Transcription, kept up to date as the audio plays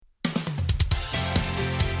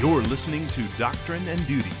You're listening to Doctrine and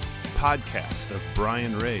Duty, podcast of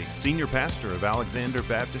Brian Ray, senior pastor of Alexander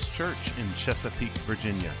Baptist Church in Chesapeake,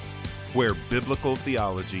 Virginia, where biblical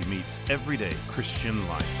theology meets everyday Christian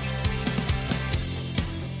life.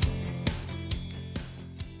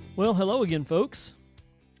 Well, hello again, folks.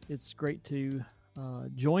 It's great to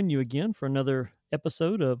join you again for another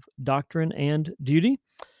episode of Doctrine and Duty.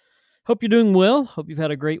 Hope you're doing well. Hope you've had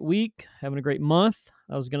a great week, having a great month.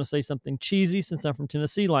 I was going to say something cheesy since I'm from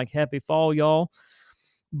Tennessee, like happy fall, y'all.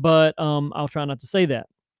 But I'll try not to say that.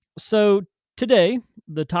 So today,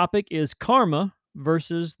 the topic is karma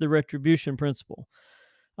versus the retribution principle.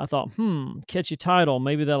 I thought, catchy title.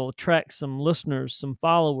 Maybe that'll attract some listeners, some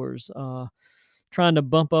followers, trying to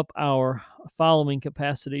bump up our following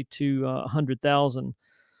capacity to 100,000.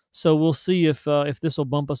 So we'll see if this will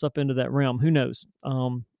bump us up into that realm. Who knows?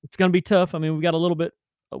 It's going to be tough. I mean, we've got a little bit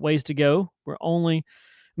of ways to go.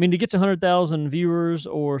 To get to 100,000 viewers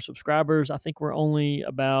or subscribers, I think we're only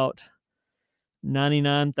about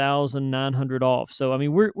 99,900 off. So, I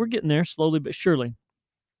mean, we're getting there slowly but surely.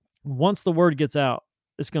 Once the word gets out,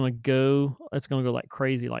 it's going to go like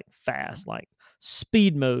crazy, like fast, like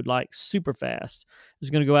speed mode, like super fast. It's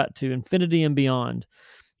going to go out to infinity and beyond.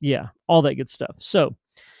 Yeah, all that good stuff. So,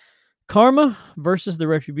 karma versus the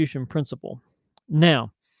retribution principle.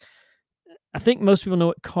 Now, I think most people know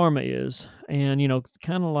what karma is, and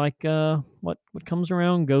kind of like what comes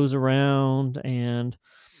around goes around, and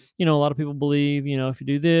a lot of people believe if you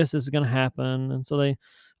do this is going to happen, and so a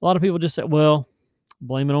lot of people just say, well,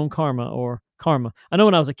 blame it on karma or karma. I know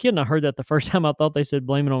when I was a kid and I heard that the first time, I thought they said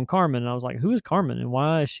blame it on Carmen, and I was like, who is Carmen and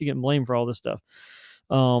why is she getting blamed for all this stuff?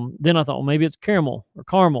 Then I thought, well, maybe it's caramel or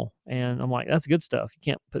caramel, and I'm like, that's good stuff. You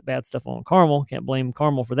can't put bad stuff on caramel. Can't blame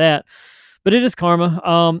caramel for that, but it is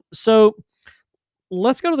karma. So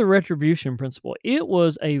let's go to the retribution principle. It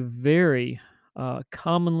was a very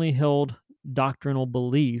commonly held doctrinal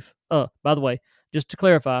belief. By the way, just to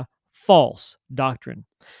clarify, false doctrine.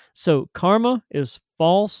 So karma is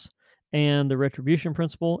false, and the retribution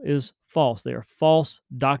principle is false. They are false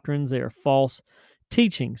doctrines. They are false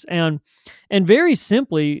teachings. And very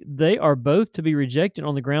simply, they are both to be rejected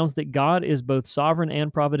on the grounds that God is both sovereign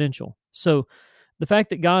and providential. So the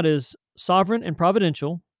fact that God is sovereign and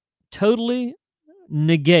providential totally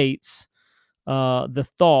negates the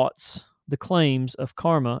thoughts, the claims of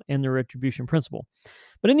karma and the retribution principle.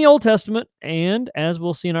 But in the Old Testament, and as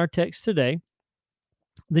we'll see in our text today,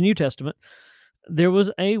 the New Testament, there was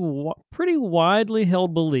a pretty widely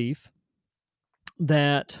held belief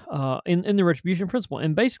that in the retribution principle.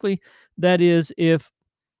 And basically, that is if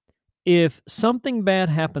something bad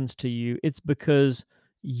happens to you, it's because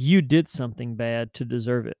you did something bad to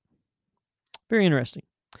deserve it. Very interesting.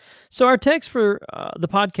 So our text for the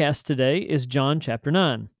podcast today is John chapter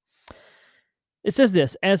 9. It says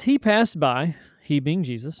this: as he passed by, he being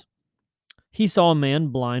Jesus, he saw a man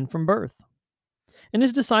blind from birth. And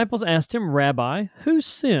his disciples asked him, Rabbi, who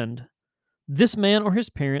sinned, this man or his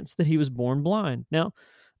parents, that he was born blind? Now,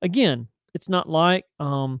 again, it's not like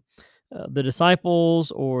the disciples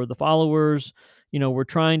or the followers, were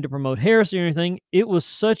trying to promote heresy or anything. It was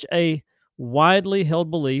such a widely held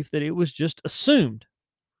belief that it was just assumed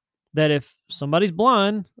that if somebody's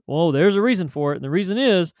blind, well, there's a reason for it. And the reason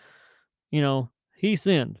is, he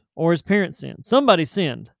sinned or his parents sinned. Somebody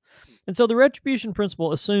sinned. And so the retribution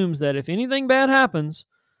principle assumes that if anything bad happens,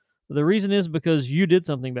 the reason is because you did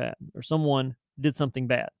something bad or someone did something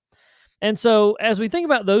bad. And so as we think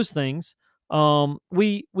about those things,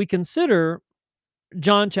 we consider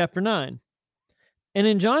John chapter 9. And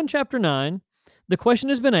in John chapter 9, the question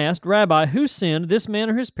has been asked, Rabbi, who sinned, this man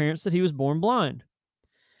or his parents, that he was born blind?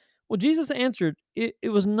 Well, Jesus answered, it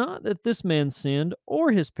was not that this man sinned or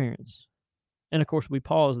his parents. And of course, we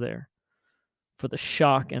pause there for the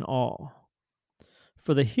shock and awe,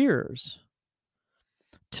 for the hearers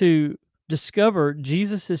to discover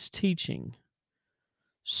Jesus' teaching.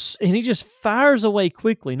 And he just fires away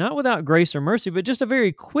quickly, not without grace or mercy, but just a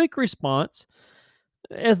very quick response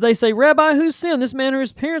as they say, Rabbi, who sinned, this man or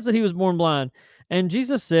his parents, that he was born blind? And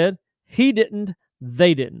Jesus said, he didn't,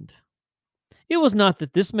 they didn't. It was not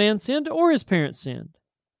that this man sinned or his parents sinned.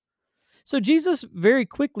 So Jesus very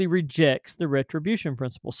quickly rejects the retribution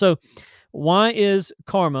principle. So why is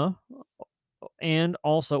karma, and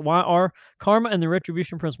also why are karma and the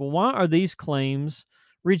retribution principle, why are these claims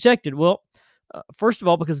rejected? Well, first of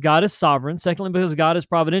all, because God is sovereign. Secondly, because God is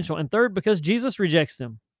providential. And third, because Jesus rejects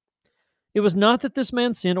them. It was not that this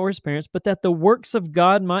man sinned or his parents, but that the works of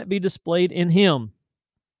God might be displayed in him.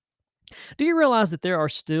 Do you realize that there are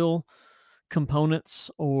still components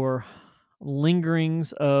or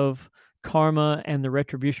lingerings of karma and the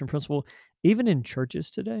retribution principle, even in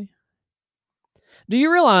churches today? Do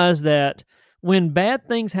you realize that when bad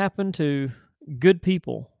things happen to good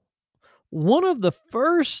people, one of the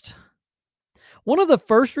first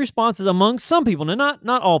responses among some people, and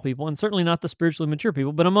not all people, and certainly not the spiritually mature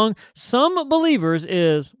people, but among some believers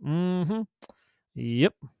is,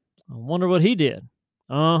 yep, I wonder what he did.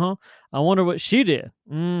 I wonder what she did.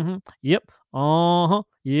 Yep.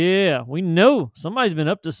 Yeah, we know somebody's been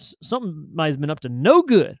up to no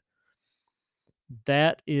good.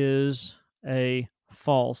 That is a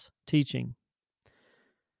false teaching.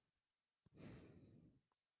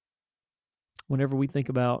 Whenever we think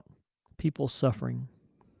about people suffering,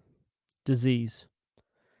 disease,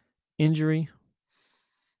 injury,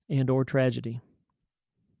 and or tragedy,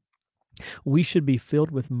 we should be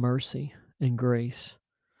filled with mercy and grace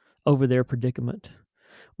over their predicament.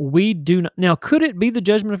 We do not. Now, could it be the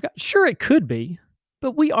judgment of God? Sure, it could be,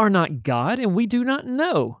 but we are not God and we do not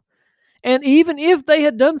know. And even if they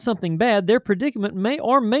had done something bad, their predicament may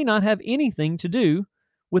or may not have anything to do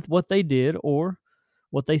with what they did or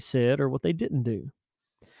what they said or what they didn't do.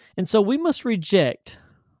 And so we must reject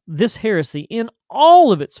this heresy in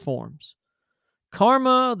all of its forms.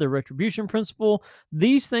 Karma, the retribution principle,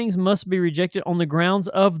 these things must be rejected on the grounds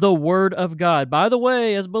of the Word of God. By the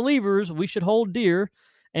way, as believers, we should hold dear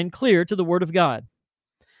and clear to the Word of God.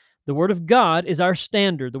 The Word of God is our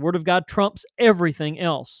standard. The Word of God trumps everything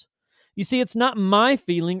else. You see, it's not my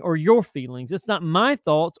feeling or your feelings. It's not my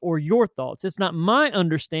thoughts or your thoughts. It's not my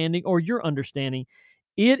understanding or your understanding.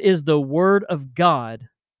 It is the Word of God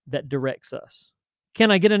that directs us.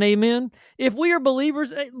 Can I get an amen? If we are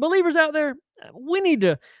believers out there, we need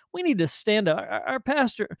to stand up.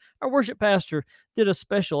 Our worship pastor did a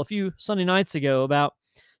special a few Sunday nights ago about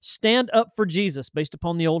stand up for Jesus based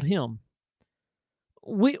upon the old hymn.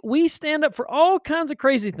 We stand up for all kinds of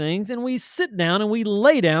crazy things, and we sit down and we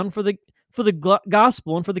lay down for the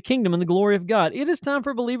gospel and for the kingdom and the glory of God. It is time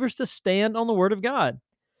for believers to stand on the Word of God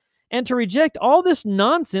and to reject all this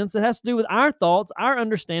nonsense that has to do with our thoughts, our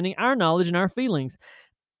understanding, our knowledge, and our feelings.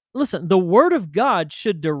 Listen, the Word of God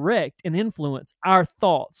should direct and influence our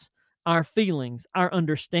thoughts, our feelings, our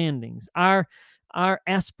understandings, our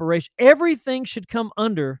aspiration. Everything should come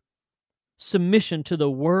under submission to the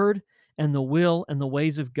Word and the will and the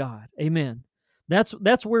ways of God. Amen.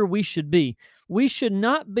 That's where we should be. We should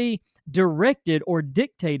not be directed or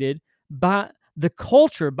dictated by the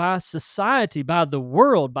culture, by society, by the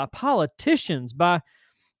world, by politicians, by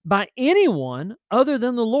anyone other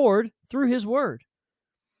than the Lord through His Word.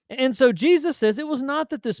 And so Jesus says it was not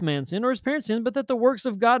that this man sinned or his parents sinned, but that the works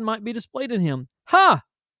of God might be displayed in him. Ha!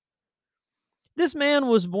 This man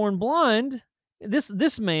was born blind.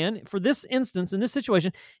 This man, for this instance, in this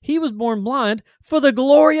situation, he was born blind for the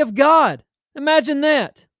glory of God. Imagine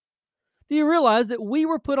that. Do you realize that we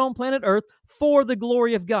were put on planet Earth for the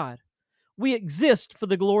glory of God? We exist for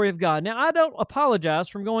the glory of God. Now, I don't apologize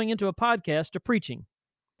from going into a podcast to preaching.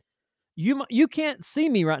 You can't see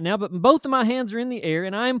me right now, but both of my hands are in the air,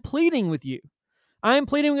 and I am pleading with you. I am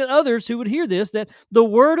pleading with others who would hear this that the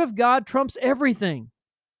Word of God trumps everything.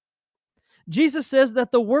 Jesus says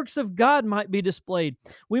that the works of God might be displayed.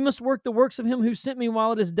 We must work the works of Him who sent me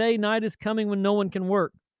while it is day. Night is coming when no one can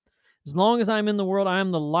work. As long as I am in the world, I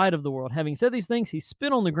am the light of the world. Having said these things, He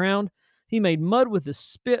spit on the ground. He made mud with His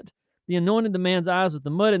spit. He anointed the man's eyes with the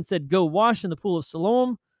mud and said, "Go wash in the pool of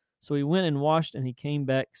Siloam." So he went and washed, and he came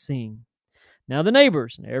back seeing. Now the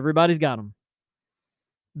neighbors, and everybody's got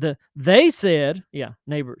them. They said,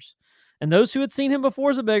 neighbors. And those who had seen him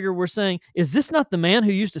before as a beggar were saying, "Is this not the man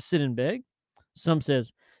who used to sit and beg?" Some said,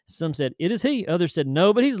 "It is he." Others said,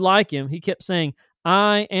 "No, but he's like him." He kept saying,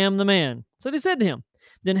 "I am the man." So they said to him,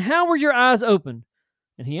 "Then how were your eyes opened?"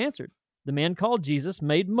 And he answered, "The man called Jesus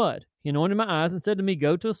made mud. He anointed my eyes and said to me,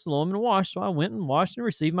 'Go to Siloam and wash.' So I went and washed and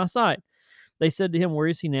received my sight." They said to him, "Where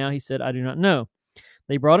is he now?" He said, "I do not know."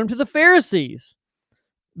 They brought him to the Pharisees,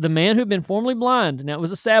 the man who had been formerly blind. Now it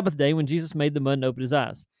was a Sabbath day when Jesus made the mud and opened his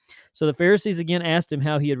eyes. So the Pharisees again asked him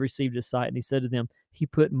how he had received his sight. And he said to them, "He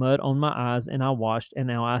put mud on my eyes, and I washed, and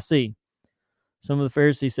now I see." Some of the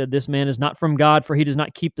Pharisees said, "This man is not from God, for he does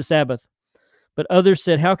not keep the Sabbath." But others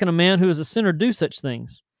said, "How can a man who is a sinner do such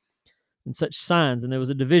things and such signs?" And there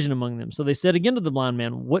was a division among them. So they said again to the blind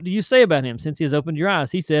man, "What do you say about him, since he has opened your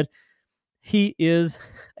eyes?" He said, "He is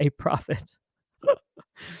a prophet."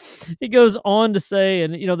 He goes on to say,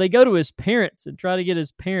 and they go to his parents and try to get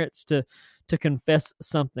his parents to confess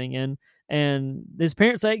something, and his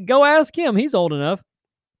parents say, "Go ask him, he's old enough."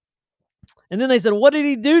 And then they said, "What did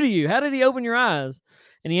he do to you? How did he open your eyes?"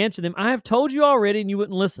 And he answered them, "I have told you already, and you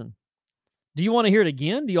wouldn't listen. Do you want to hear it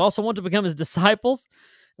again? Do you also want to become his disciples?"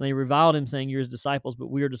 And they reviled him, saying, "You're his disciples, but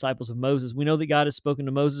we are disciples of Moses. We know that God has spoken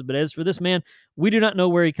to Moses, but as for this man, we do not know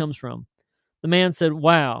where he comes from." The man said,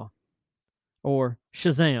 "Wow," or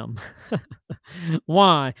Shazam.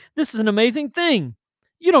 "Why? This is an amazing thing.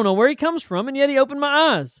 You don't know where he comes from, and yet he opened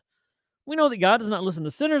my eyes. We know that God does not listen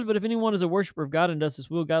to sinners, but if anyone is a worshiper of God and does his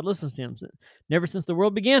will, God listens to him. Never since the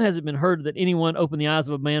world began has it been heard that anyone opened the eyes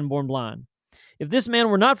of a man born blind. If this man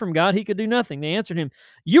were not from God, he could do nothing." They answered him,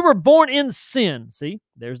 "You were born in sin." See,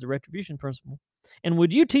 there's the retribution principle. "And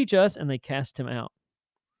would you teach us?" And they cast him out.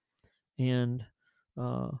 And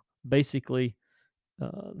basically,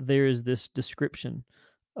 there is this description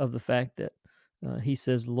of the fact that he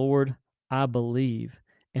says, "Lord, I believe,"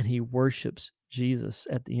 and he worships Jesus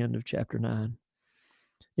at the end of chapter 9.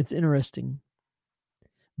 It's interesting.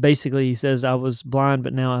 Basically, he says, "I was blind,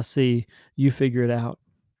 but now I see. You figure it out."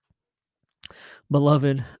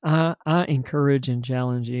 Beloved, I encourage and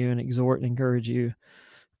challenge you and exhort and encourage you.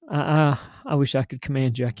 I wish I could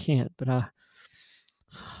command you. I can't, but I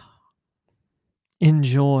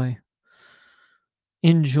enjoy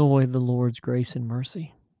the Lord's grace and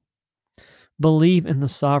mercy. Believe in the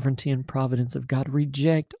sovereignty and providence of God.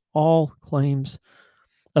 Reject all claims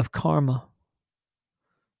of karma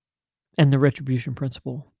and the retribution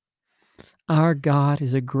principle. Our God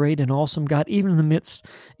is a great and awesome God, even in the midst,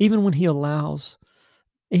 even when he allows,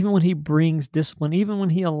 even when he brings discipline, even when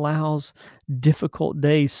he allows difficult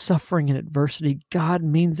days, suffering and adversity. God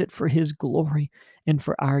means it for his glory and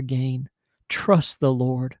for our gain. Trust the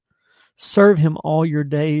Lord. Serve him all your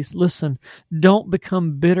days. Listen, don't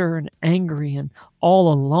become bitter and angry and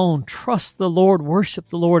all alone. Trust the Lord, worship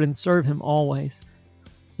the Lord, and serve him always.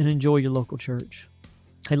 And enjoy your local church.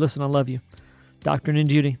 Hey, listen, I love you. Doctrine and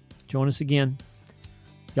Duty. Join us again.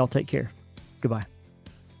 Y'all take care. Goodbye.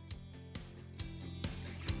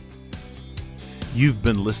 You've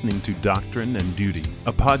been listening to Doctrine and Duty,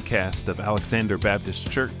 a podcast of Alexander Baptist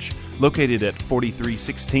Church, located at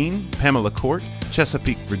 4316 Pamela Court,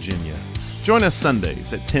 Chesapeake, Virginia. Join us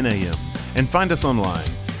Sundays at 10 a.m. and find us online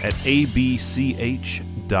at abch.org.